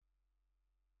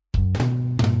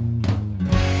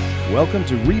Welcome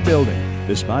to Rebuilding.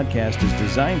 This podcast is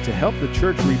designed to help the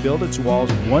church rebuild its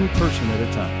walls one person at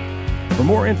a time. For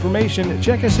more information,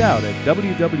 check us out at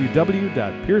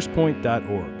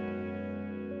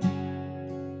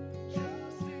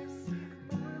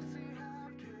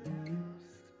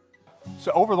www.piercepoint.org.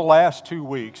 So over the last 2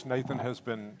 weeks, Nathan has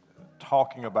been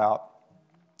talking about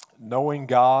knowing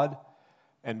God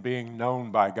and being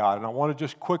known by God. And I want to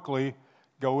just quickly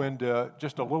go into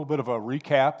just a little bit of a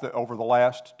recap that over the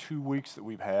last 2 weeks that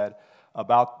we've had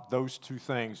about those two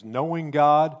things, knowing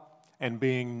God and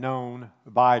being known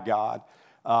by God.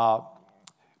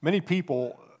 Many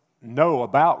people know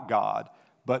about God,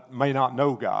 but may not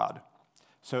know God.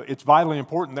 So it's vitally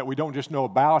important that we don't just know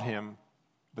about Him,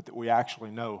 but that we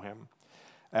actually know Him.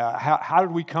 How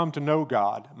did we come to know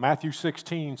God? Matthew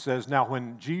 16 says, "Now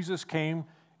when Jesus came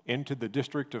into the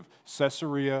district of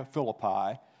Caesarea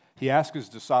Philippi, He asked His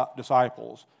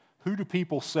disciples, 'Who do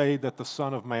people say that the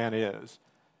Son of Man is?'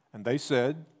 And they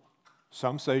said,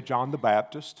 'Some say John the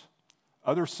Baptist,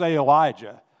 others say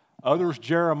Elijah, others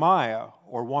Jeremiah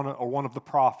or one of the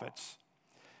prophets.'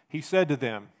 He said to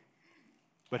them,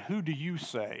 'But who do you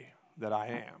say that I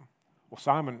am?' Well,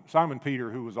 Simon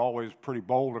Peter, who was always pretty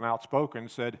bold and outspoken,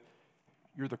 said,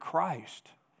 'You're the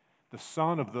Christ, the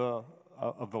Son of the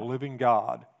living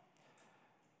God.'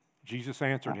 Jesus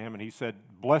answered him, and He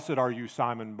said, 'Blessed are you,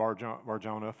 Simon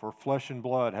Bar-Jonah, for flesh and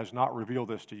blood has not revealed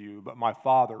this to you, but my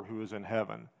Father who is in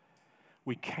heaven.'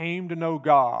 We came to know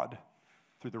God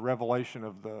through the revelation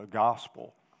of the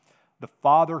gospel. The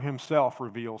Father Himself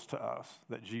reveals to us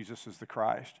that Jesus is the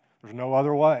Christ. There's no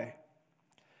other way.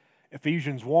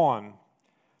 Ephesians 1,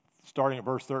 starting at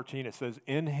verse 13, it says,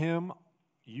 'In Him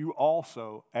you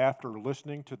also, after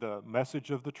listening to the message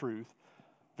of the truth,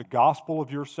 the gospel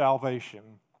of your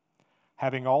salvation,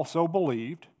 having also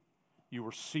believed, you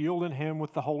were sealed in Him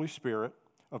with the Holy Spirit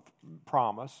of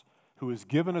promise, who is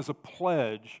given as a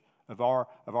pledge of our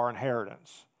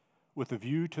inheritance, with a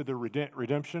view to the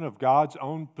redemption of God's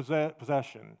own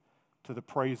possession, to the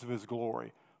praise of His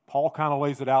glory.'" Paul kind of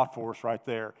lays it out for us right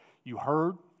there. You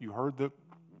heard the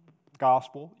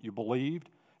gospel, you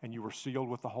believed, and you were sealed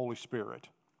with the Holy Spirit.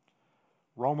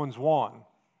 Romans 1,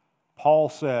 Paul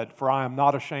said, "For I am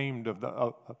not ashamed of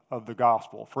the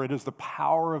gospel, for it is the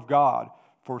power of God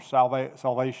for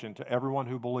salvation to everyone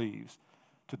who believes,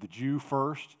 to the Jew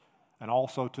first, and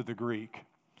also to the Greek."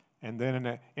 And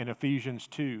then in Ephesians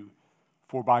 2,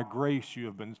 "For by grace you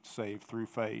have been saved through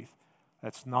faith.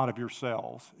 That's not of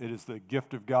yourselves. It is the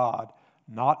gift of God,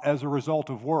 not as a result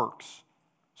of works,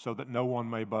 so that no one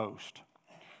may boast."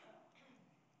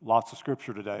 Lots of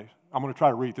scripture today. I'm going to try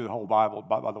to read through the whole Bible,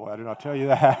 by the way. I did not tell you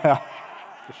that.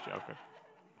 Just joking.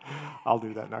 I'll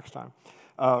do that next time.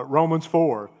 Romans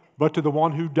 4, "But to the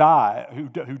one who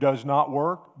does not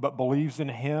work, but believes in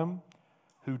Him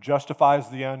who justifies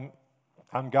the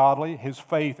ungodly, his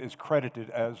faith is credited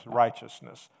as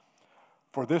righteousness.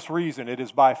 For this reason it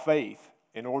is by faith,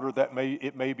 in order that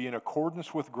it may be in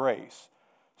accordance with grace,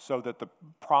 so that the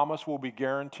promise will be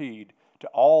guaranteed to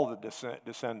all the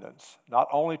descendants, not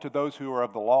only to those who are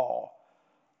of the law,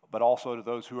 but also to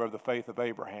those who are of the faith of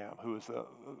Abraham, who is the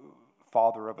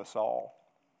father of us all."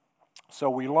 So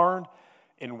we learned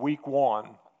in week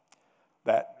 1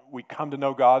 that we come to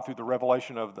know God through the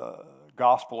revelation of the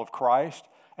gospel of Christ,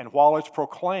 and while it's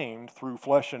proclaimed through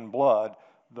flesh and blood,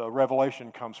 the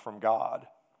revelation comes from God.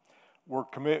 We're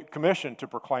commissioned to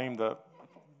proclaim the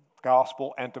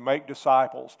gospel and to make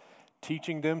disciples,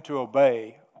 teaching them to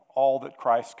obey all that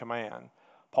Christ commands.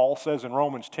 Paul says in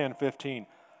Romans 10:15,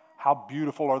 "How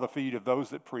beautiful are the feet of those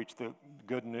that preach the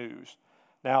good news."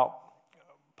 Now,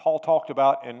 Paul talked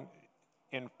about in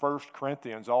 1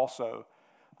 Corinthians also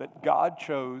that God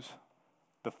chose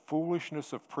the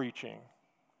foolishness of preaching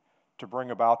to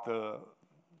bring about the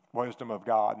wisdom of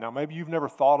God. Now, maybe you've never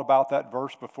thought about that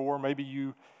verse before. Maybe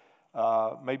you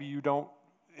don't.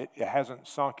 It hasn't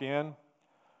sunk in.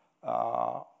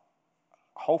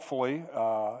 Hopefully,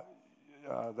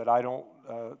 that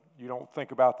you don't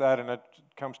think about that, and it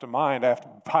comes to mind by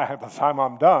the time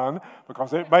I'm done,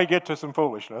 because it may get to some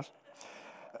foolishness.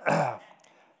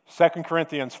 2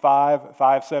 Corinthians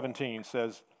 5:17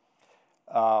 says,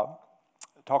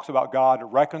 talks about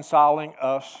God reconciling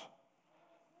us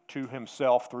to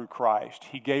Himself through Christ.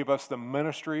 He gave us the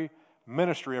ministry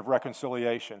of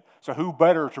reconciliation. So who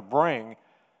better to bring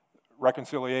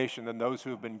reconciliation than those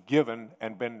who have been given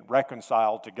and been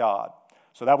reconciled to God?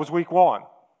 So that was week 1.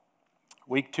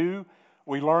 Week 2,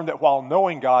 we learned that while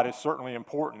knowing God is certainly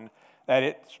important, that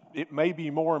it may be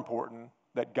more important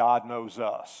that God knows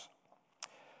us.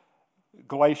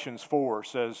 Galatians 4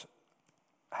 says,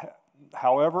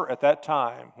 "However, at that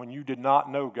time, when you did not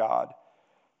know God,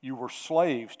 you were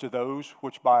slaves to those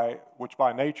which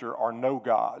by nature are no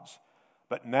gods.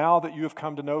 But now that you have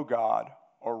come to know God,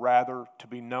 or rather to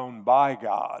be known by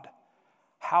God,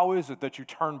 how is it that you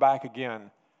turn back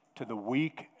again to the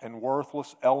weak and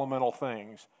worthless elemental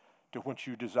things to which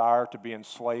you desire to be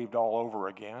enslaved all over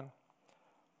again?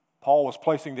 Paul was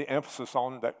placing the emphasis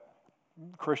on that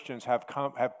Christians have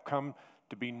come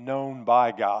to be known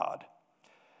by God.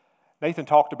 Nathan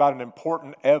talked about an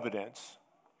important evidence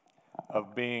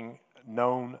of being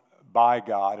known by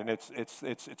God, and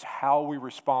it's how we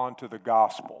respond to the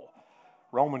gospel.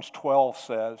 Romans 12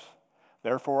 says,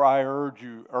 "Therefore I urge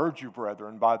you,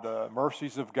 brethren, by the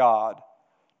mercies of God,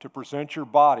 to present your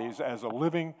bodies as a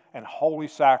living and holy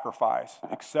sacrifice,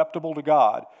 acceptable to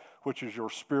God, which is your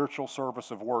spiritual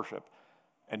service of worship.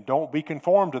 And don't be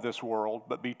conformed to this world,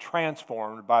 but be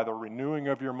transformed by the renewing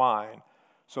of your mind,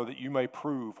 so that you may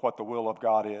prove what the will of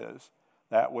God is,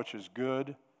 that which is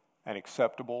good and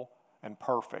acceptable and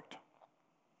perfect."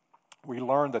 We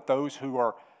learn that those who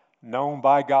are known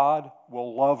by God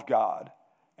will love God,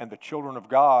 and the children of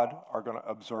God are going to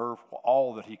observe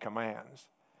all that He commands.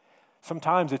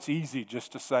 Sometimes it's easy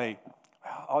just to say,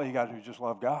 all you got to do is just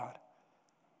love God.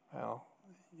 Well,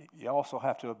 you also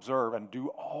have to observe and do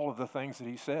all of the things that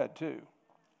He said too.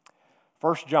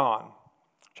 1 John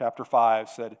chapter 5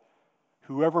 said,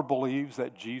 "Whoever believes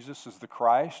that Jesus is the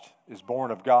Christ is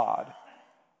born of God,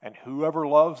 and whoever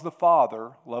loves the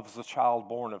Father loves the child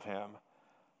born of Him.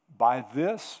 By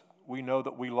this we know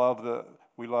that we love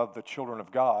the children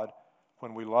of God,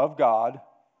 when we love God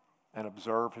and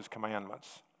observe His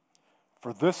commandments.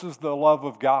 For this is the love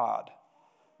of God,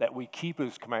 that we keep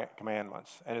His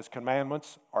commandments, and His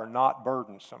commandments are not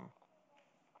burdensome.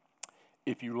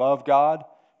 If you love God,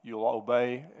 you'll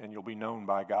obey and you'll be known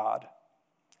by God."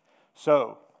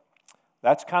 So,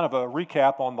 that's kind of a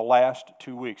recap on the last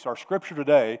 2 weeks. Our scripture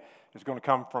today is going to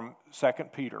come from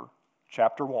 2 Peter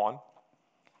chapter 1.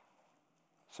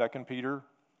 2 Peter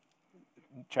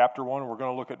chapter 1, we're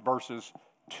going to look at verses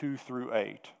 2 through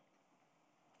 8.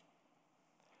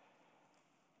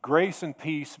 "Grace and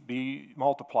peace be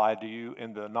multiplied to you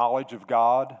in the knowledge of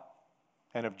God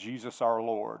and of Jesus our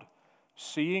Lord,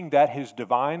 seeing that His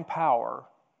divine power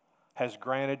has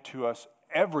granted to us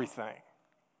everything,"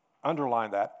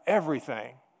 underline that,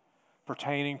 everything,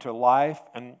 "pertaining to life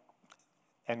and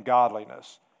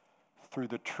godliness, through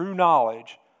the true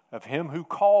knowledge of Him who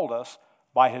called us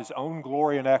by His own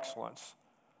glory and excellence.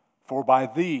 For by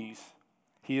these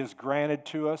He has granted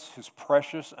to us His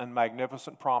precious and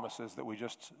magnificent promises," that we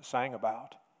just sang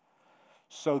about,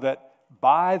 "so that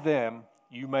by them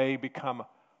you may become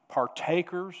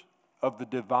partakers of the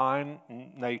divine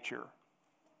nature."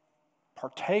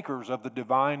 Partakers of the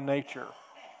divine nature,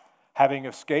 having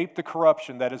escaped the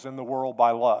corruption that is in the world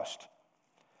by lust.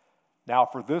 Now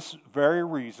for this very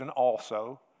reason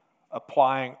also,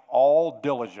 applying all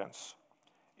diligence,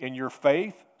 in your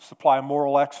faith supply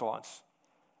moral excellence,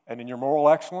 and in your moral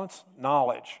excellence,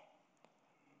 knowledge,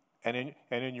 and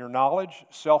in your knowledge,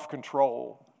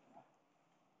 self-control,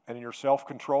 and in your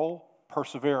self-control,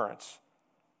 perseverance,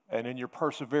 and in your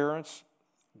perseverance,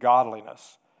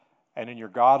 godliness, and in your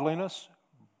godliness,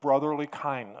 brotherly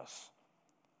kindness,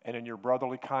 and in your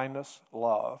brotherly kindness,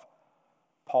 love.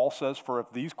 Paul says, "For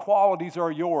if these qualities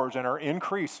are yours and are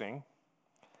increasing,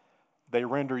 they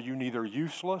render you neither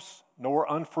useless nor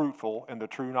unfruitful in the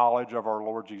true knowledge of our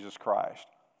Lord Jesus Christ."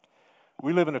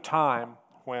 We live in a time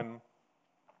when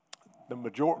the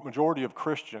majority of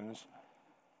Christians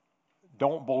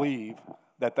don't believe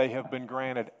that they have been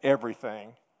granted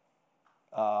everything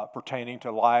pertaining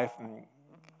to life and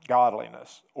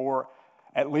godliness, or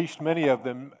at least many of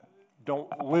them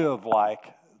don't live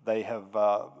like they have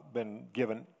been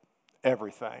given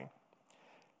everything.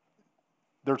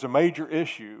 There's a major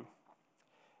issue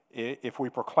if we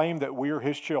proclaim that we are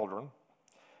His children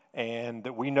and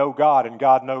that we know God and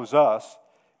God knows us,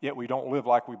 yet we don't live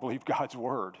like we believe God's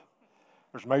word.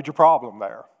 There's a major problem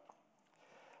there.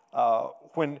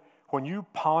 When you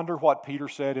ponder what Peter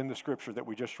said in the scripture that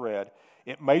we just read,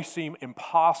 it may seem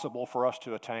impossible for us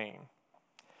to attain.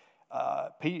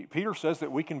 Peter says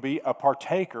that we can be a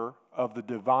partaker of the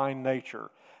divine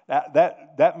nature.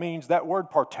 That means, that word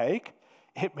partake,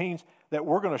 it means that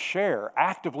we're going to share,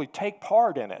 actively take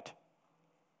part in it.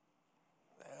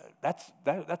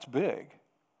 That's big.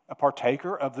 A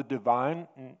partaker of the divine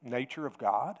nature of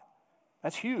God.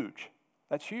 That's huge.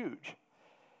 That's huge.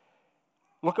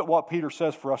 Look at what Peter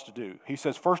says for us to do. He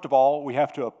says, first of all, we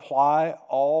have to apply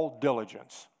all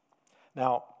diligence.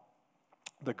 Now,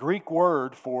 the Greek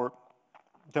word for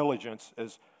diligence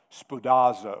is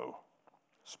spoudazo.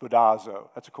 Spoudazo.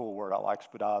 That's a cool word. I like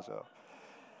spoudazo.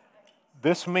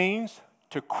 This means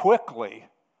to quickly,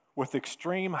 with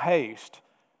extreme haste,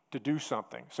 to do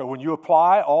something. So when you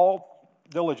apply all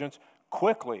diligence,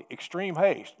 quickly, extreme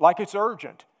haste, like it's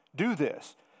urgent, do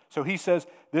this. So he says,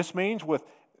 this means with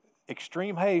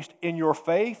extreme haste in your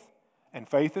faith, and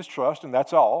faith is trust, and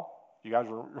that's all. You guys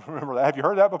remember that? Have you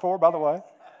heard that before, by the way?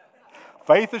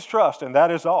 Faith is trust, and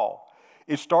that is all.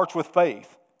 It starts with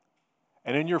faith.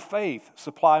 And in your faith,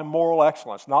 supply moral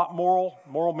excellence, not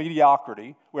moral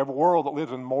mediocrity. We have a world that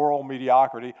lives in moral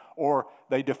mediocrity, or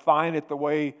they define it the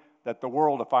way that the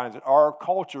world defines it. Our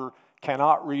culture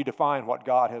cannot redefine what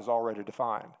God has already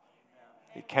defined.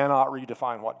 It cannot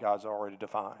redefine what God's already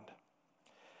defined.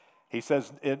 He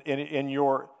says, in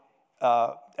your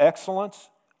excellence,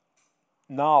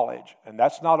 knowledge, and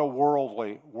that's not a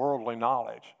worldly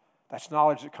knowledge. That's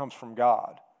knowledge that comes from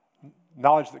God.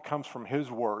 Knowledge that comes from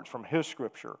His words, from His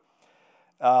Scripture.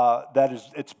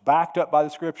 It's backed up by the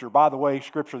Scripture. By the way,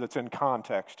 Scripture that's in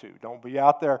context too. Don't be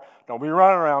out there, don't be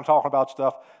running around talking about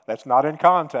stuff that's not in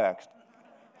context.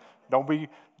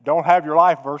 Don't have your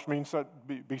life verse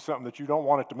be something that you don't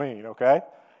want it to mean, okay?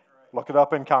 Look it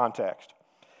up in context.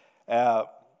 And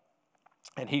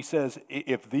he says,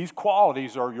 if these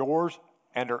qualities are yours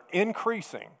and are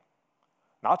increasing,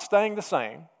 not staying the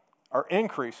same, are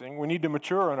increasing, we need to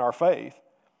mature in our faith,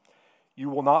 you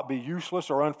will not be useless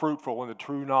or unfruitful in the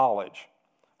true knowledge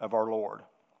of our Lord.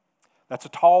 That's a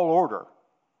tall order.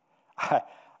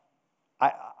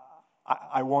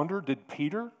 I wonder, did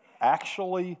Peter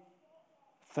actually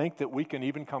think that we can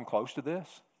even come close to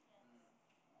this?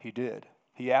 He did.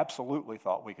 He absolutely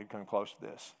thought we could come close to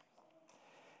this.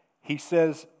 He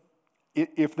says,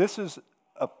 if this is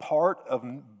a part of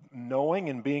knowing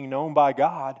and being known by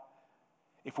God,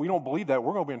 if we don't believe that,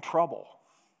 we're going to be in trouble.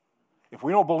 If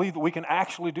we don't believe that we can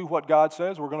actually do what God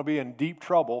says, we're going to be in deep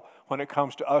trouble when it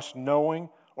comes to us knowing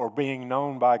or being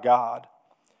known by God.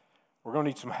 We're going to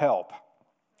need some help.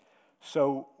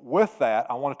 So with that,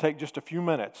 I want to take just a few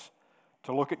minutes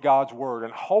to look at God's Word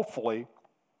and hopefully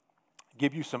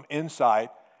give you some insight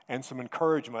and some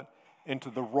encouragement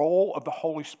into the role of the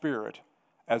Holy Spirit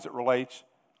as it relates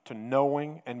to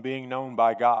knowing and being known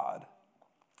by God.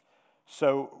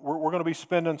 So we're going to be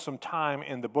spending some time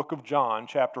in the book of John,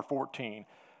 chapter 14.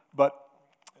 But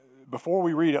before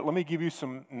we read it, let me give you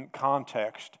some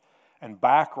context and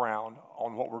background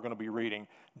on what we're going to be reading.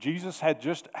 Jesus had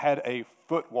just had a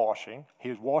foot washing. He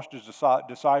has washed his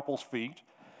disciples' feet.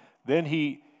 Then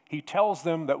he tells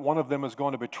them that one of them is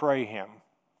going to betray him.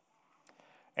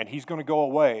 And he's going to go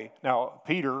away. Now,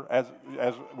 Peter, as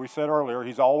we said earlier,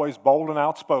 he's always bold and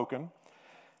outspoken.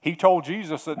 He told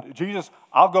Jesus that, Jesus,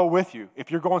 I'll go with you.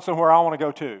 If you're going somewhere, I want to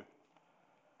go too.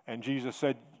 And Jesus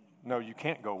said, no, you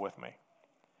can't go with me.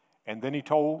 And then he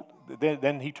told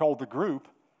the group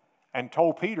and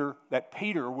told Peter that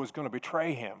Peter was going to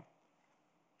betray him.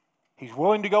 He's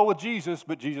willing to go with Jesus,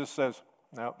 but Jesus says,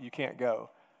 no, you can't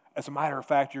go. As a matter of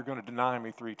fact, you're going to deny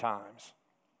me 3 times.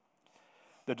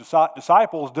 The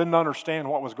disciples didn't understand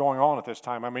what was going on at this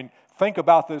time. I mean, think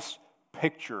about this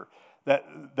picture, that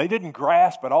they didn't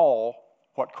grasp at all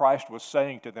what Christ was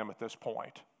saying to them at this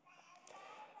point.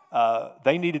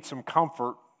 They needed some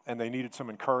comfort and they needed some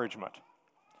encouragement.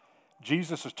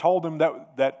 Jesus has told them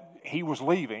that he was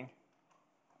leaving,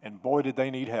 and boy, did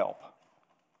they need help.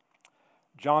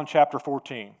 John chapter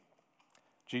 14,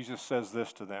 Jesus says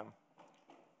this to them: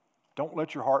 don't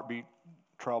let your heart be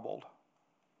troubled.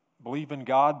 Believe in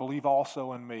God, believe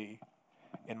also in me.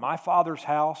 In my Father's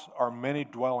house are many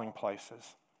dwelling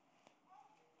places.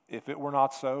 If it were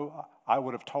not so, I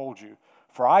would have told you.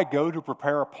 For I go to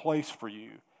prepare a place for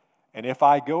you. And if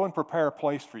I go and prepare a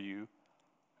place for you,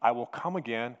 I will come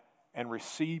again and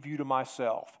receive you to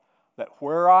myself, that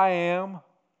where I am,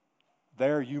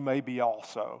 there you may be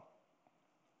also.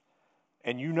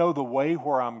 And you know the way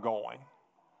where I'm going.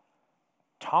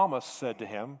 Thomas said to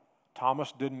him,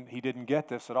 Thomas didn't get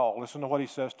this at all. Listen to what he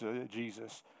says to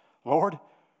Jesus. Lord,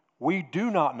 we do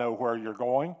not know where you're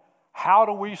going. How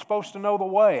are we supposed to know the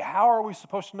way? How are we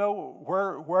supposed to know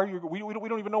where you're going? We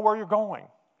don't even know where you're going.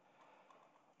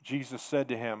 Jesus said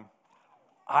to him,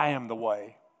 I am the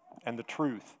way and the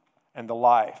truth and the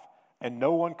life, and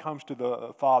no one comes to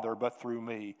the Father but through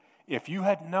me. If you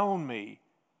had known me,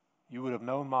 you would have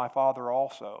known my Father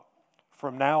also.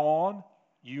 From now on,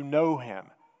 you know him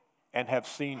and have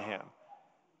seen him.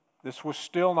 This was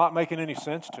still not making any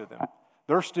sense to them.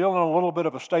 They're still in a little bit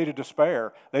of a state of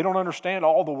despair. They don't understand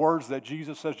all the words that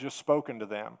Jesus has just spoken to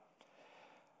them.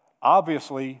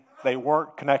 Obviously, they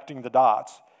weren't connecting the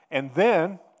dots. And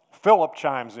then Philip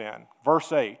chimes in,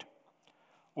 verse 8.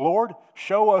 Lord,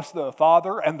 show us the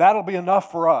Father, and that'll be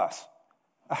enough for us.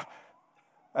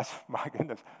 That's, my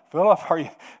goodness. Philip,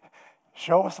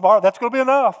 Show us the Father. That's going to be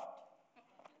enough.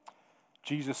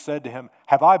 Jesus said to him,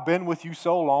 have I been with you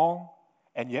so long,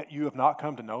 and yet you have not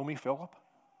come to know me, Philip?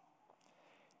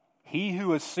 He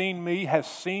who has seen me has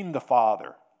seen the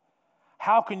Father.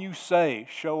 How can you say,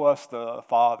 show us the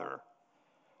Father?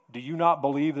 Do you not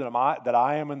believe that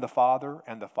I am in the Father,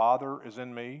 and the Father is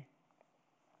in me?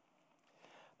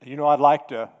 You know, I'd like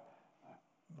to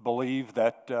believe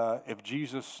that if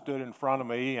Jesus stood in front of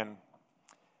me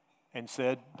and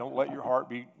said, don't let your heart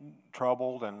be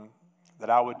troubled, and that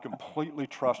I would completely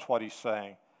trust what he's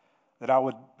saying, that I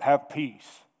would have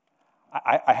peace.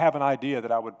 I have an idea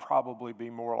that I would probably be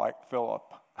more like Philip.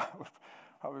 I would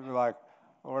probably be like,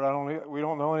 Lord, we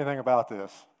don't know anything about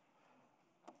this.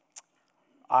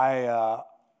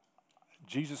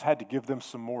 Jesus had to give them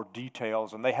some more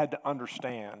details, and they had to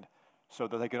understand so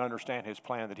that they could understand his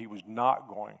plan, that he was not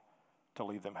going to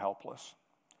leave them helpless.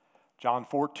 John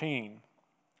 14,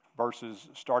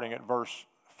 starting at verse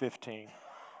 15.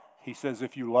 He says,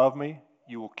 if you love me,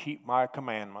 you will keep my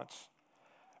commandments.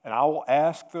 And I will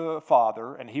ask the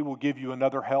Father, and he will give you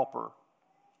another helper,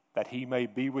 that he may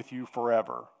be with you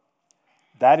forever.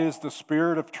 That is the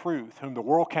Spirit of truth, whom the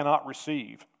world cannot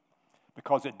receive,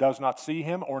 because it does not see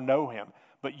him or know him.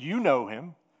 But you know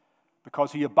him,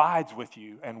 because he abides with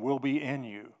you and will be in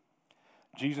you.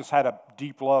 Jesus had a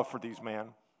deep love for these men.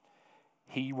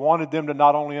 He wanted them to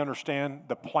not only understand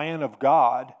the plan of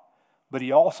God, but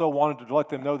he also wanted to let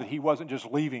them know that he wasn't just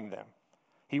leaving them.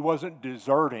 He wasn't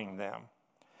deserting them.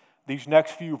 These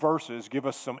next few verses give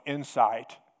us some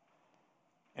insight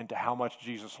into how much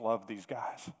Jesus loved these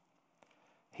guys.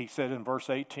 He said in verse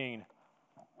 18,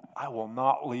 I will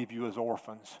not leave you as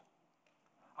orphans.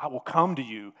 I will come to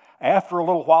you. After a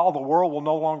little while, the world will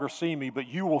no longer see me, but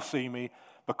you will see me.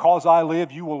 Because I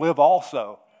live, you will live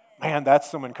also. Man, that's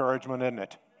some encouragement, isn't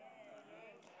it?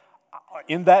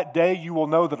 In that day, you will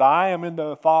know that I am in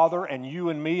the Father, and you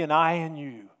in me, and I in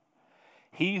you.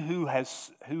 He who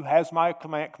has my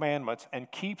commandments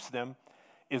and keeps them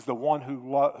is the one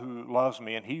who loves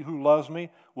me. And he who loves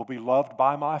me will be loved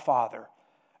by my Father,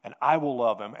 and I will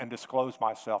love him and disclose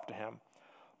myself to him.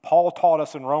 Paul taught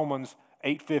us in Romans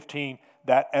 8:15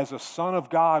 that as a son of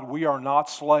God, we are not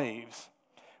slaves.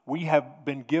 We have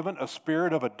been given a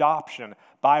spirit of adoption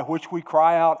by which we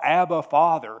cry out, Abba,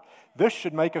 Father. This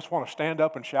should make us want to stand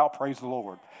up and shout, praise the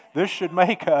Lord. This should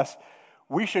make us,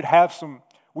 we have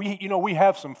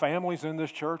some families in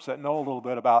this church that know a little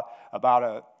bit about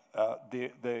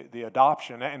the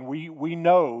adoption, and we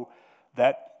know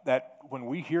that when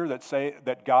we hear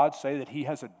that God say that he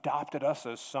has adopted us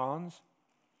as sons,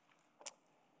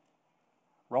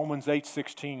 Romans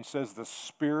 8:16 says the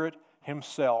Spirit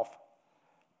himself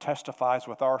testifies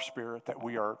with our spirit that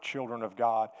we are children of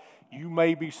God. You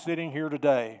may be sitting here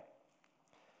today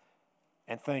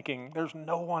and thinking, there's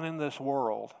no one in this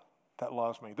world that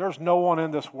loves me. There's no one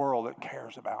in this world that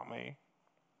cares about me.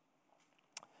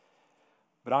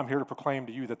 But I'm here to proclaim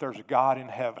to you that there's a God in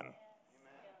heaven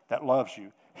that loves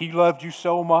you. He loved you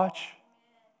so much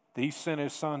that he sent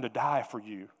his son to die for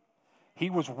you. He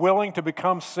was willing to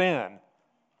become sin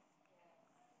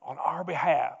on our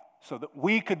behalf so that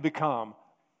we could become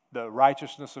the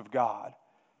righteousness of God,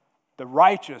 the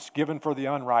righteous given for the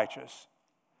unrighteous,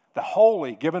 the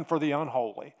holy given for the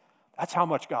unholy. That's how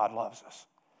much God loves us.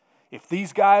 If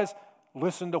these guys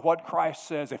listen to what Christ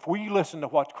says, if we listen to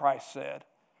what Christ said,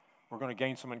 we're going to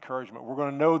gain some encouragement. We're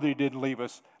going to know that he didn't leave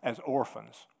us as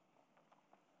orphans.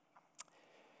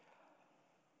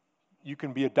 You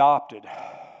can be adopted.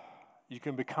 You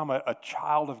can become a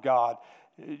child of God.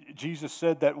 Jesus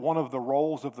said that one of the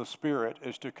roles of the Spirit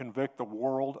is to convict the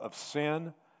world of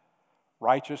sin,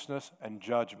 righteousness, and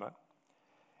judgment.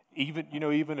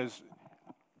 Even as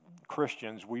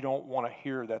Christians, we don't want to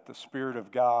hear that the Spirit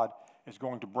of God is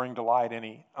going to bring to light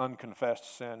any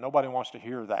unconfessed sin. Nobody wants to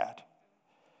hear that.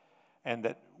 And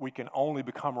that we can only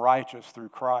become righteous through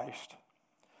Christ.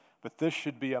 But this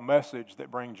should be a message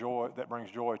that brings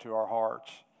joy to our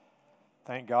hearts.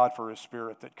 Thank God for his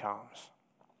Spirit that comes.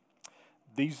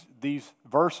 These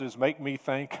verses make me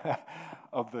think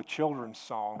of the children's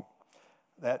song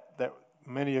that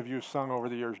many of you have sung over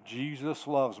the years. Jesus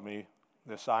loves me,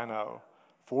 this I know,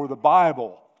 for the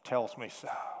Bible tells me so.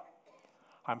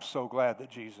 I'm so glad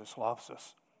that Jesus loves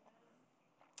us.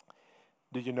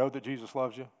 Did you know that Jesus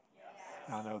loves you?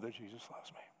 Yes. I know that Jesus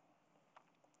loves me.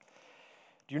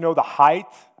 Do you know the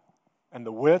height and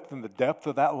the width and the depth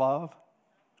of that love?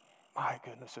 My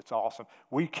goodness, it's awesome.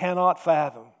 We cannot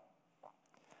fathom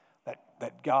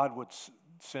that God would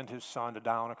send his son to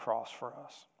die on a cross for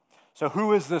us. So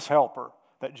who is this helper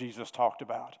that Jesus talked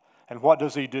about? And what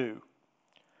does he do?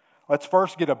 Let's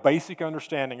first get a basic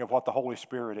understanding of what the Holy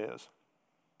Spirit is.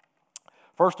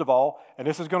 First of all, and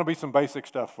this is going to be some basic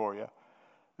stuff for you,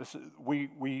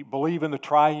 we believe in the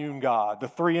triune God, the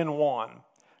three in one,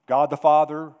 God the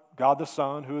Father, God the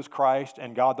Son, who is Christ,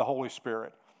 and God the Holy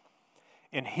Spirit.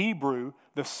 In Hebrew,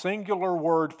 the singular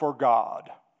word for God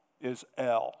is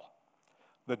El.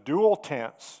 The dual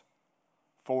tense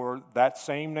for that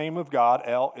same name of God,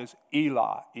 El, is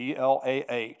Elah,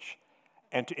 E-L-A-H.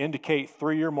 And to indicate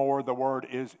three or more, the word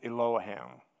is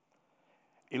Elohim.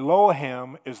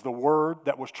 Elohim is the word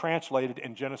that was translated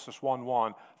in Genesis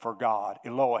 1:1 for God,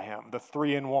 Elohim, the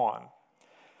three in one.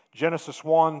 Genesis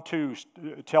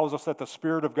 1:2 tells us that the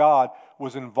Spirit of God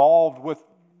was involved with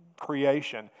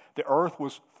creation. The earth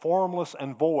was formless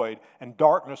and void, and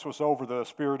darkness was over the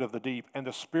spirit of the deep, and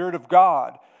the Spirit of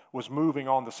God was moving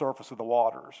on the surface of the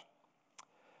waters.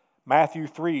 Matthew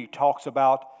 3 talks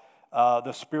about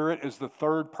the Spirit is the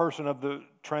third person of the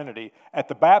Trinity. At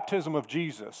the baptism of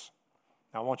Jesus,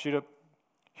 now I want you to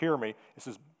hear me. This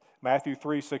is Matthew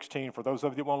 3:16. For those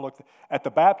of you that want to look, at the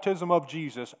baptism of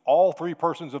Jesus, all three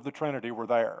persons of the Trinity were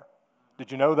there.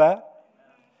 Did you know that?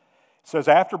 It says,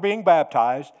 after being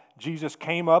baptized, Jesus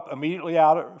came up immediately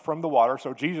out from the water,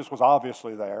 so Jesus was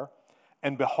obviously there.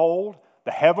 And behold,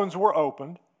 the heavens were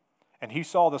opened, and he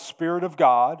saw the Spirit of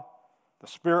God, the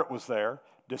Spirit was there,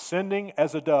 descending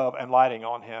as a dove and lighting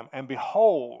on him. And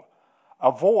behold,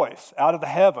 a voice out of the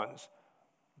heavens,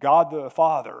 God the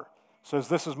Father, says,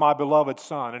 this is my beloved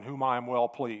Son, in whom I am well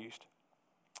pleased.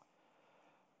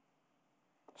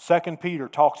 2 Peter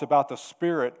talks about the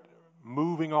Spirit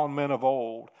moving on men of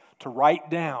old to write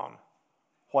down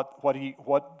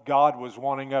what God was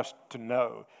wanting us to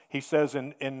know. He says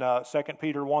in 2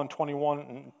 Peter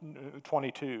 1:21 and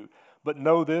 22, but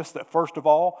know this, that first of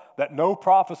all, that no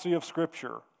prophecy of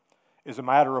Scripture is a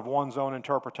matter of one's own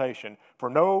interpretation. For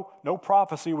no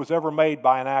prophecy was ever made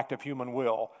by an act of human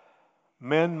will.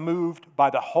 Men moved by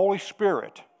the Holy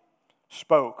Spirit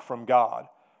spoke from God.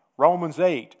 Romans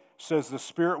 8 says the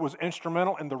Spirit was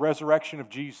instrumental in the resurrection of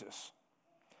Jesus.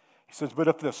 He says, but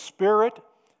if the Spirit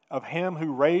of him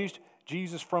who raised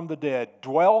Jesus from the dead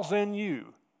dwells in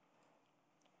you,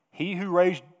 he who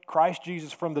raised Christ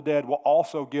Jesus from the dead will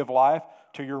also give life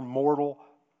to your mortal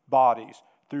bodies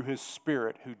through his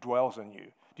Spirit who dwells in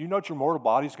you. Do you know that your mortal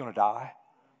body is going to die?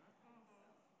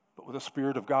 But with the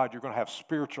Spirit of God, you're going to have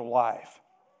spiritual life.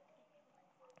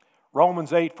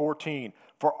 Romans 8:14,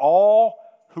 for all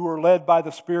who are led by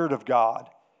the Spirit of God,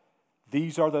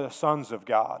 these are the sons of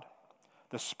God.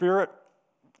 The Spirit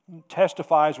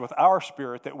testifies with our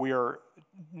spirit that we are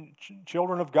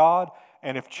children of God,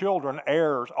 and if children,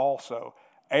 heirs also.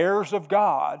 Heirs of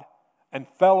God and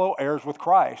fellow heirs with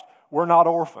Christ. We're not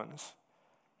orphans.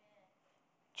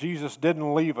 Jesus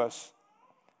didn't leave us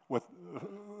with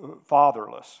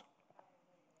fatherless.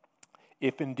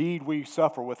 If indeed we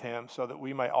suffer with him, so that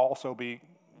we may also be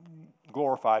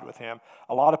glorified with him.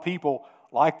 A lot of people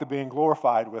like the being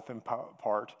glorified with him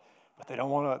part, but they don't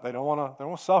want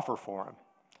to suffer for him.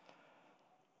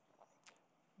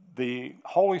 The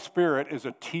Holy Spirit is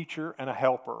a teacher and a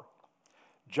helper.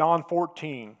 John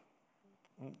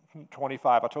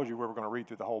 14:25. I told you we were going to read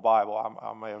through the whole Bible.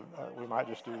 We might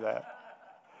just do that.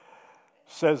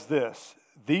 Says this,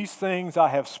 these things I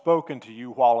have spoken to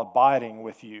you while abiding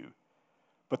with you.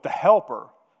 But the Helper,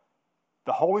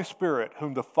 the Holy Spirit,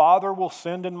 whom the Father will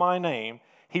send in my name,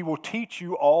 he will teach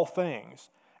you all things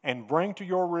and bring to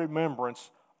your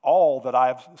remembrance all that I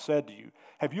have said to you.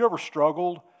 Have you ever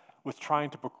struggled with trying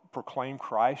to proclaim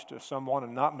Christ to someone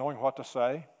and not knowing what to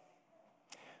say?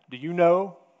 Do you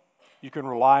know you can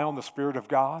rely on the Spirit of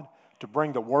God to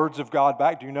bring the words of God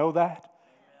back? Do you know that?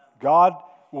 God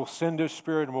will send his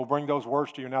Spirit and will bring those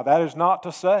words to you. Now, that is not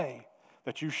to say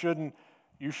that you shouldn't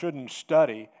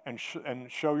study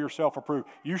and show yourself approved.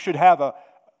 You should have a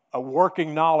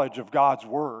working knowledge of God's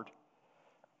Word.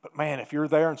 But man, if you're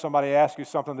there and somebody asks you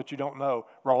something that you don't know,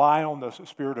 rely on the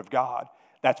Spirit of God.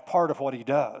 That's part of what he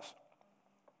does.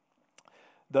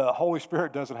 The Holy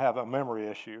Spirit doesn't have a memory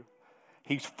issue.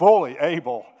 He's fully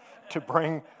able to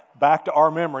bring back to our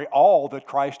memory all that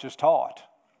Christ has taught,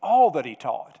 all that he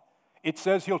taught. It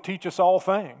says he'll teach us all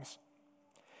things.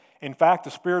 In fact,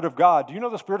 the Spirit of God, do you know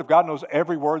the Spirit of God knows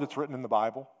every word that's written in the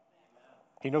Bible?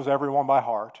 He knows every one by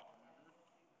heart.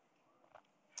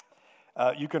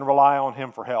 You can rely on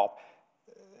him for help.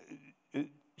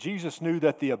 Jesus knew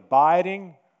that the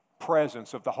abiding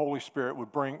presence of the Holy Spirit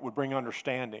would bring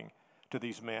understanding to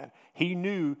these men. He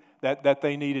knew that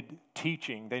they needed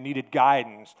teaching, they needed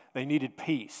guidance, they needed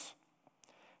peace.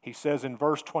 He says in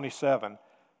verse 27,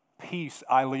 peace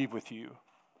I leave with you.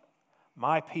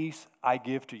 My peace I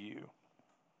give to you.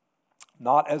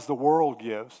 Not as the world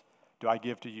gives do I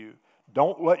give to you.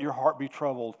 Don't let your heart be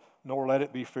troubled, nor let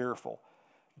it be fearful.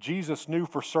 Jesus knew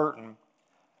for certain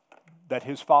that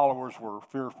his followers were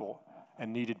fearful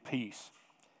and needed peace.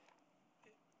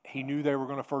 He knew they were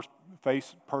going to first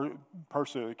face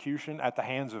persecution at the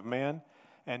hands of men.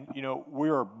 And, we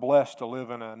are blessed to live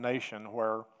in a nation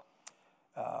where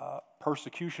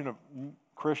persecution of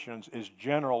Christians is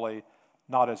generally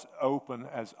not as open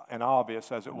and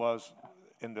obvious as it was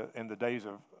in the days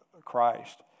of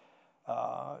Christ.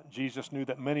 Jesus knew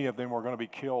that many of them were going to be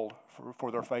killed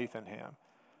for their faith in him.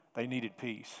 They needed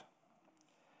peace.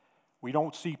 We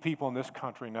don't see people in this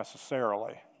country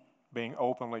necessarily being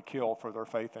openly killed for their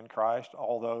faith in Christ,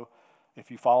 although if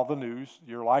you follow the news,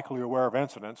 you're likely aware of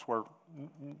incidents where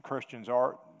Christians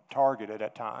are targeted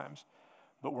at times.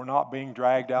 But we're not being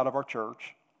dragged out of our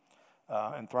church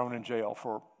and thrown in jail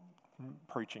for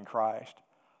preaching Christ.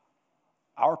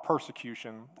 Our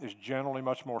persecution is generally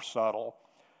much more subtle.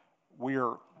 We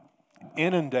are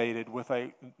inundated with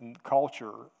a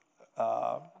culture,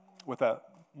 with a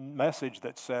message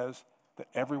that says that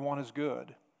everyone is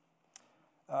good.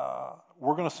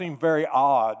 We're going to seem very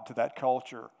odd to that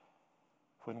culture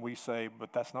when we say,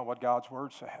 but that's not what God's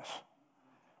Word says.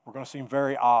 We're going to seem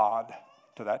very odd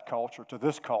to that culture, to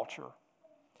this culture.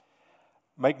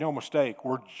 Make no mistake,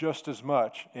 we're just as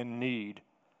much in need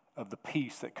of the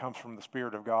peace that comes from the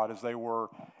Spirit of God as they were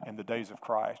in the days of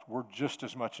Christ. We're just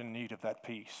as much in need of that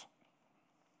peace.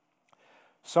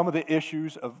 Some of the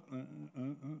issues of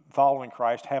following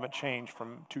Christ haven't changed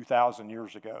from 2,000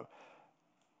 years ago.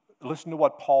 Listen to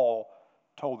what Paul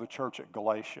told the church at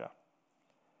Galatia.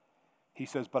 He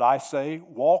says, "But I say,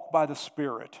 walk by the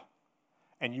Spirit,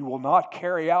 and you will not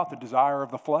carry out the desire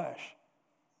of the flesh."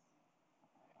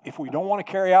 If we don't want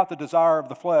to carry out the desire of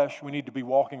the flesh, we need to be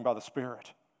walking by the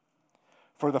Spirit.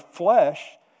 For the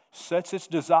flesh sets its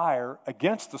desire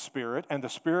against the Spirit, and the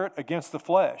Spirit against the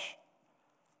flesh.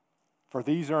 For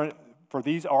these are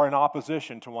in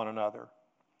opposition to one another,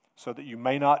 so that you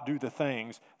may not do the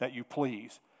things that you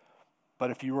please.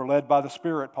 But if you are led by the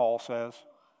Spirit, Paul says,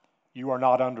 you are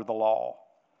not under the law.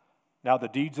 Now the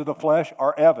deeds of the flesh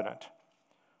are evident,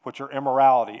 which are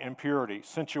immorality, impurity,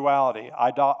 sensuality,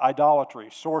 idolatry,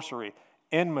 sorcery,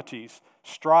 enmities,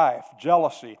 strife,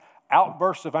 jealousy,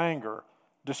 outbursts of anger,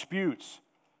 disputes,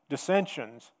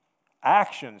 dissensions,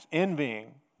 actions,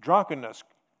 envying, drunkenness,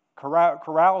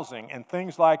 carousing, and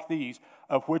things like these,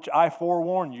 of which I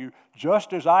forewarn you,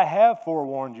 just as I have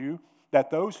forewarned you, that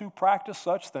those who practice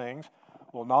such things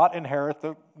will not inherit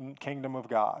the kingdom of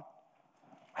God.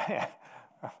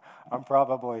 I'm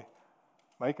probably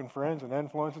making friends and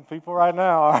influencing people right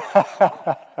now.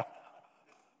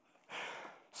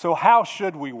 So how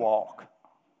should we walk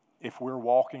if we're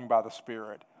walking by the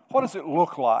Spirit? What does it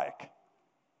look like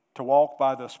to walk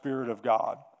by the Spirit of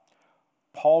God?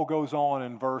 Paul goes on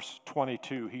in verse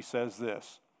 22. He says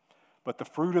this, "But the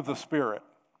fruit of the Spirit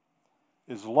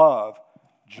is love,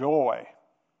 joy,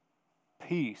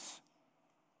 peace,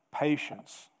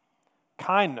 patience,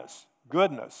 kindness,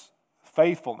 goodness,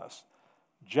 faithfulness,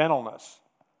 gentleness,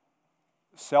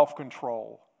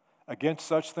 self-control. Against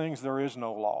such things there is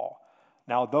no law.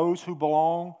 Now those who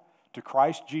belong to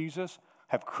Christ Jesus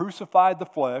have crucified the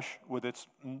flesh with its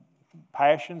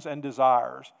passions and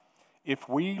desires. If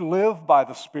we live by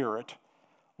the Spirit,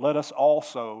 let us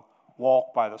also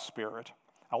walk by the Spirit."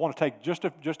 I want to take just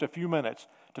a few minutes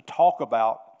to talk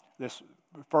about this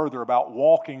further, about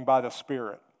walking by the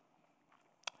Spirit.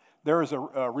 There is a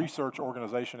research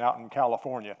organization out in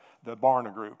California, the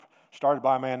Barna Group, started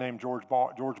by a man named George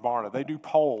Barna. They do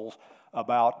polls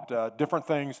about different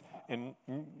things in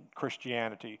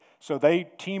Christianity. So they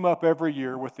team up every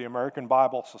year with the American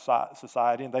Bible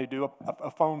Society, and they do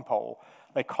a phone poll.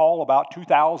 They call about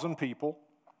 2,000 people,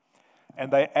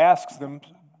 and they ask them,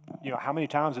 how many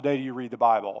times a day do you read the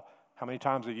Bible? How many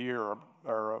times a year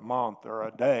or a month or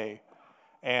a day?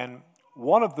 And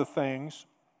one of the things,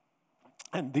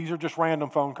 and these are just random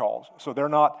phone calls, so they're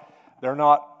not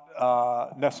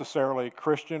necessarily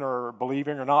Christian or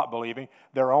believing or not believing.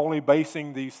 They're only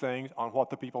basing these things on what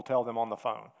the people tell them on the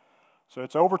phone. So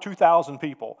it's over 2,000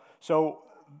 people. So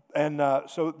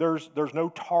there's no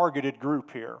targeted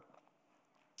group here.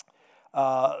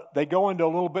 They go into a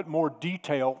little bit more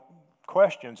detailed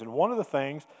questions, and one of the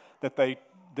things that they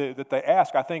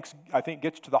ask, I think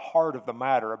gets to the heart of the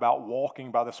matter about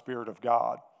walking by the Spirit of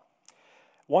God.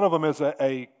 One of them is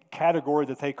a category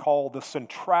that they call the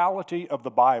centrality of the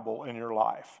Bible in your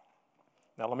life.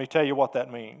 Now, let me tell you what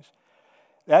that means.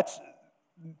 That's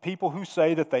people who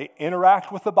say that they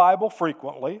interact with the Bible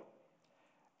frequently,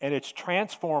 and it's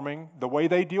transforming the way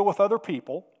they deal with other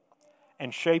people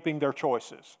and shaping their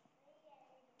choices.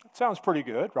 It sounds pretty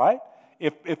good, right?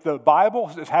 If the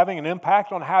Bible is having an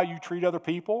impact on how you treat other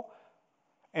people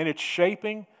and it's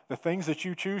shaping the things that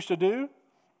you choose to do,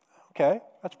 okay,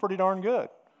 that's pretty darn good.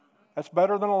 That's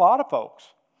better than a lot of folks.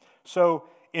 So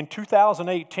in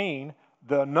 2018,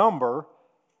 the number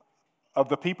of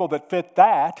the people that fit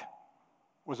that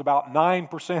was about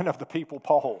 9% of the people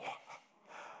polled.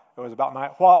 It was about 9,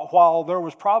 while there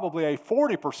was probably a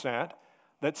 40%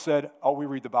 that said, oh, we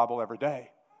read the Bible every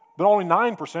day. But only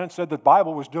 9% said the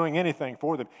Bible was doing anything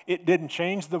for them. It didn't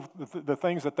change the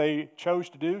things that they chose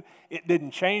to do. It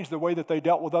didn't change the way that they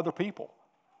dealt with other people.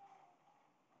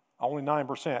 Only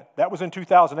 9%. That was in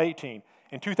 2018.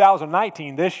 In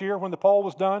 2019, this year, when the poll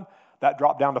was done, that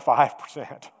dropped down to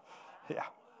 5%. Yeah.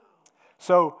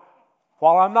 So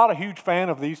while I'm not a huge fan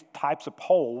of these types of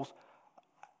polls,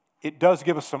 it does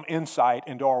give us some insight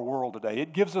into our world today.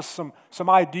 It gives us some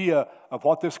idea of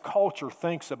what this culture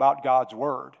thinks about God's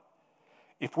Word.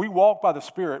 If we walk by the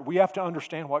Spirit, we have to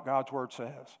understand what God's Word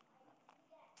says.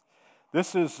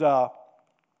 This is,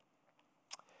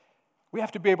 we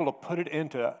have to be able to put it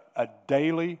into a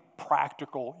daily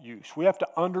practical use. We have to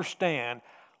understand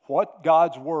what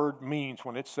God's Word means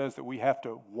when it says that we have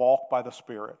to walk by the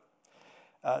Spirit.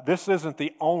 This isn't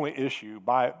the only issue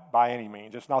by any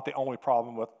means. It's not the only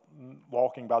problem with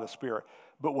walking by the Spirit.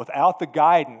 But without the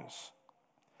guidance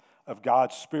of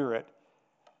God's Spirit,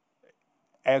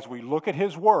 as we look at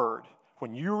His Word,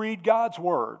 when you read God's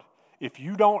Word, if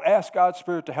you don't ask God's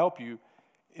Spirit to help you,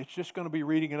 it's just going to be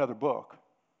reading another book.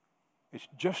 It's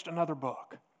just another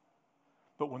book.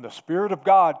 But when the Spirit of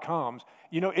God comes,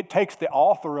 it takes the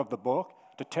author of the book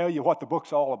to tell you what the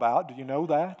book's all about. Do you know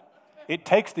that? It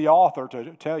takes the author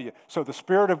to tell you. So the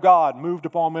Spirit of God moved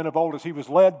upon men of old as He was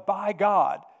led by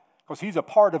God, because He's a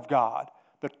part of God,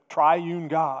 the triune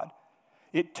God.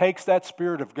 It takes that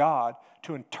Spirit of God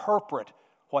to interpret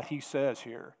what He says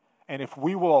here. And if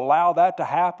we will allow that to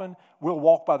happen, we'll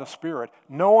walk by the Spirit,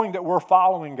 knowing that we're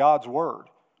following God's Word.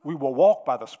 We will walk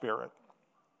by the Spirit.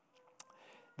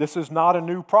 This is not a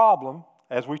new problem,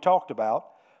 as we talked about.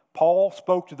 Paul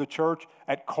spoke to the church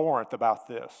at Corinth about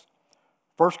this.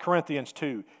 1 Corinthians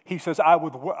 2, he says, I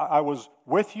was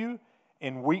with you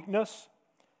in weakness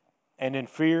and in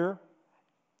fear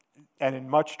and in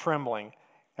much trembling.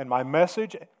 And my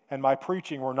message and my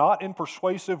preaching were not in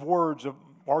persuasive words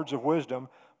of wisdom,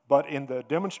 but in the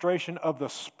demonstration of the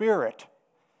Spirit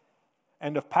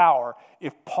and of power.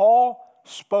 If Paul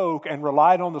spoke and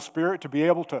relied on the Spirit to be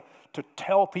able to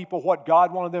tell people what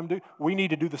God wanted them to do, we need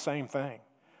to do the same thing.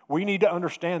 We need to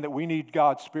understand that we need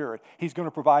God's Spirit. He's going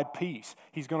to provide peace.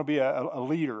 He's going to be a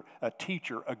leader, a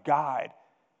teacher, a guide.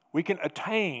 We can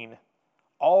attain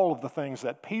all of the things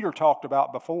that Peter talked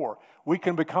about before. We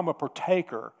can become a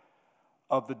partaker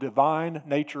of the divine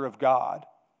nature of God.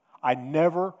 I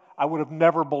would have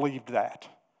never believed that.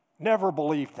 Never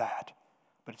believed that.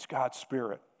 But it's God's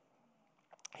Spirit.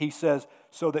 He says,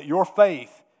 so that your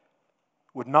faith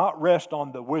would not rest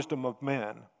on the wisdom of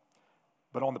men,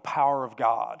 but on the power of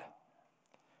God.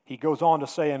 He goes on to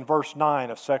say in verse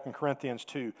 9 of 2 Corinthians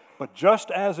 2, but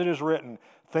just as it is written,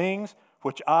 things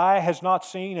which eye has not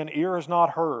seen and ear has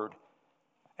not heard,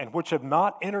 and which have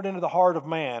not entered into the heart of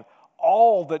man,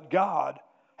 all that God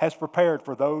has prepared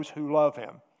for those who love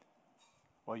Him.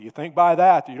 Well, you think by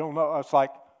that, you don't know, it's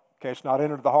like, okay, it's not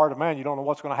entered the heart of man, you don't know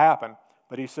what's going to happen.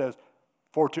 But he says,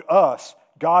 for to us,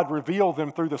 God revealed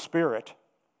them through the Spirit.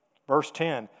 Verse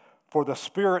 10, for the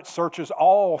Spirit searches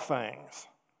all things,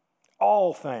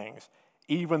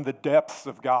 even the depths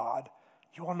of God.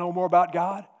 You want to know more about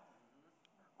God?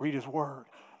 Read His Word.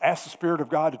 Ask the Spirit of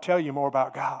God to tell you more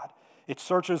about God. It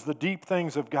searches the deep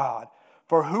things of God.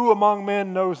 For who among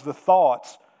men knows the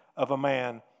thoughts of a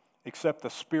man except the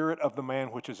spirit of the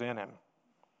man which is in him?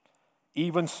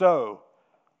 Even so,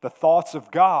 the thoughts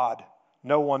of God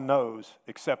no one knows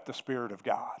except the Spirit of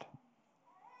God.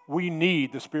 We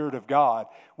need the Spirit of God.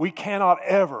 We cannot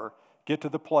ever get to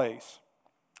the place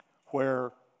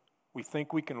where we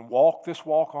think we can walk this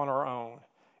walk on our own.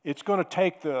 It's going to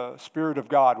take the Spirit of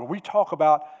God. When we talk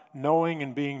about knowing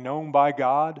and being known by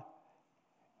God,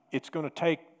 it's going to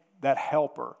take that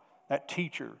helper, that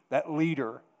teacher, that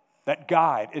leader, that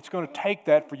guide. It's going to take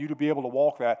that for you to be able to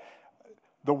walk that.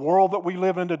 The world that we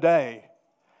live in today,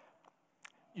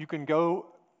 you can go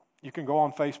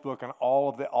on Facebook and all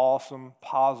of the awesome,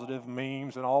 positive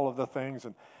memes and all of the things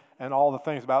and all the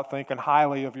things about thinking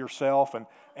highly of yourself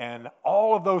and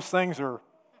all of those things are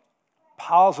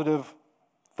positive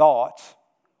thoughts,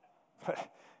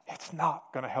 but it's not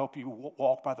going to help you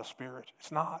walk by the Spirit.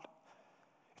 It's not.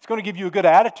 It's going to give you a good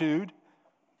attitude,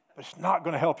 but it's not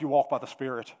going to help you walk by the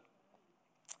Spirit.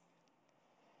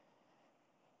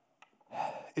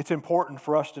 It's important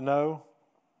for us to know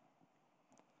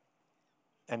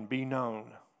and be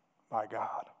known by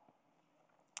God.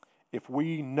 If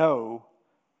we know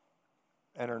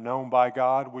and are known by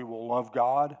God, we will love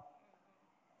God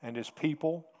and His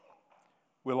people.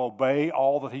 We'll obey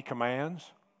all that He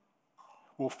commands.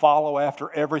 We'll follow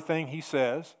after everything He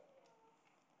says.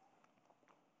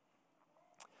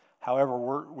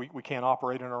 However, we can't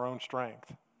operate in our own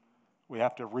strength. We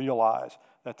have to realize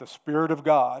that the Spirit of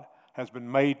God has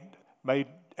been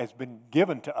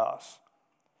given to us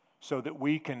so that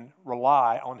we can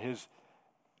rely on His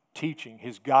teaching,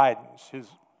 His guidance, His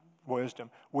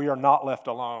wisdom. We are not left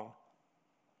alone.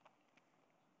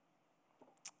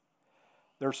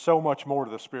 There's so much more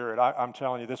to the Spirit. I'm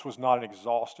telling you, this was not an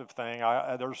exhaustive thing.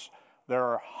 There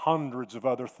are hundreds of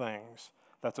other things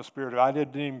that the Spirit. I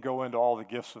didn't even go into all the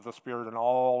gifts of the Spirit and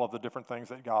all of the different things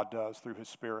that God does through His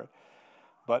Spirit.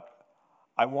 But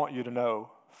I want you to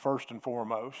know, first and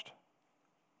foremost,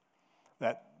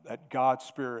 that God's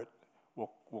Spirit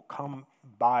will come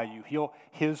by you.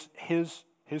 His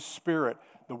Spirit,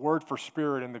 the word for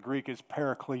Spirit in the Greek is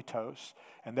parakletos,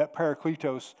 and that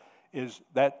parakletos is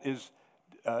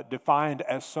defined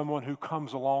as someone who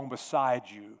comes along beside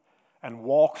you and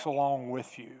walks along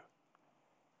with you.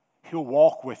 He'll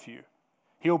walk with you.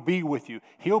 He'll be with you.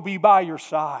 He'll be by your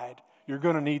side. You're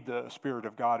going to need the Spirit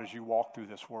of God as you walk through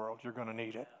this world. You're going to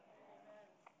need it.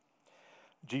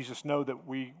 Jesus knew that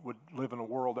we would live in a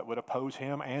world that would oppose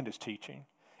Him and His teaching.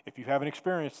 If you haven't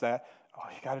experienced that, all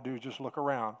you got to do is just look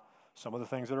around. Some of the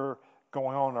things that are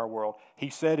going on in our world.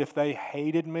 He said, if they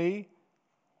hated me,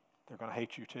 they're going to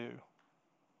hate you too.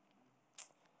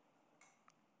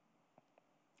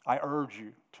 I urge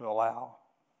you to allow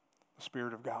the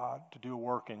Spirit of God to do a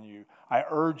work in you. I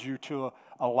urge you to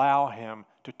allow Him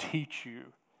to teach you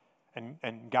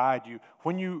and guide you.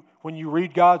 When you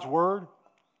read God's Word,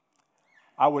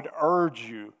 I would urge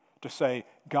you to say,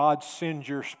 God, send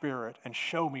your Spirit and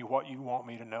show me what you want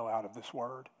me to know out of this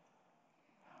Word.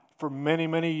 For many,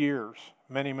 many years,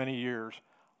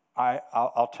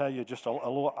 I'll tell you just a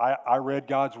little, I read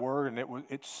God's Word, and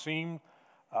it seemed,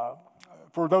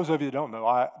 for those of you that don't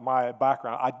know, my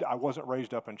background, I wasn't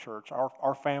raised up in church.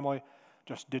 Our family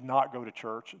just did not go to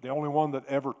church. The only one that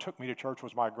ever took me to church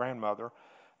was my grandmother,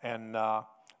 and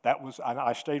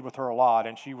I stayed with her a lot,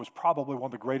 and she was probably one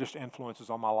of the greatest influences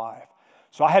on my life.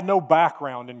 So I had no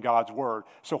background in God's Word.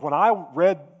 So when I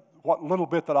read what little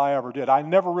bit that I ever did, I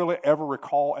never really ever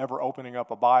recall ever opening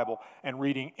up a Bible and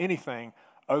reading anything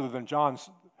other than John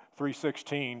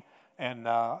 3:16. And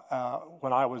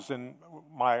when I was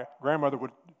my grandmother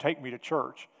would take me to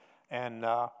church, and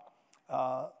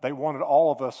they wanted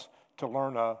all of us to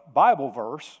learn a Bible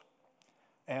verse.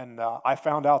 And I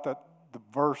found out that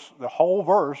the whole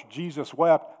verse, Jesus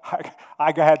wept,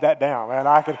 I had that down, man.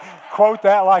 I could quote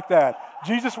that like that.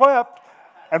 Jesus wept.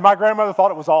 And my grandmother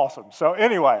thought it was awesome. So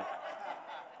anyway,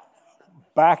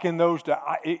 back in those days,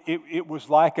 it was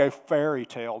like a fairy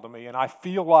tale to me. And I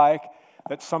feel like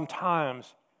that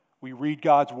sometimes we read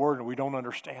God's Word and we don't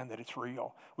understand that it's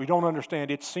real. We don't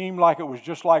understand. It seemed like it was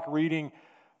just like reading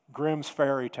Grimm's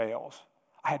fairy tales.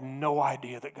 I had no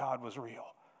idea that God was real.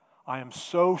 I am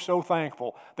so, so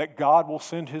thankful that God will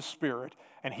send His Spirit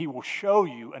and He will show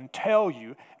you and tell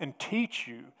you and teach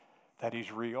you that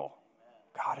He's real.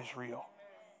 God is real.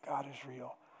 God is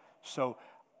real. So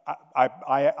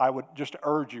I would just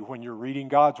urge you, when you're reading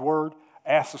God's Word,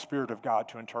 ask the Spirit of God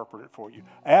to interpret it for you.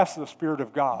 Ask the Spirit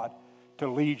of God to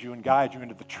lead you and guide you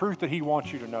into the truth that He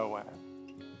wants you to know in it.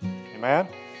 Amen?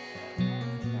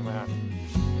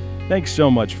 Amen. Thanks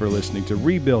so much for listening to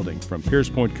Rebuilding from Pierce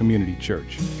Point Community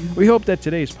Church. We hope that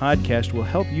today's podcast will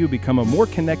help you become a more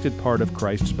connected part of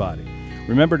Christ's body.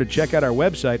 Remember to check out our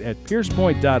website at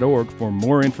piercepoint.org for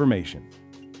more information.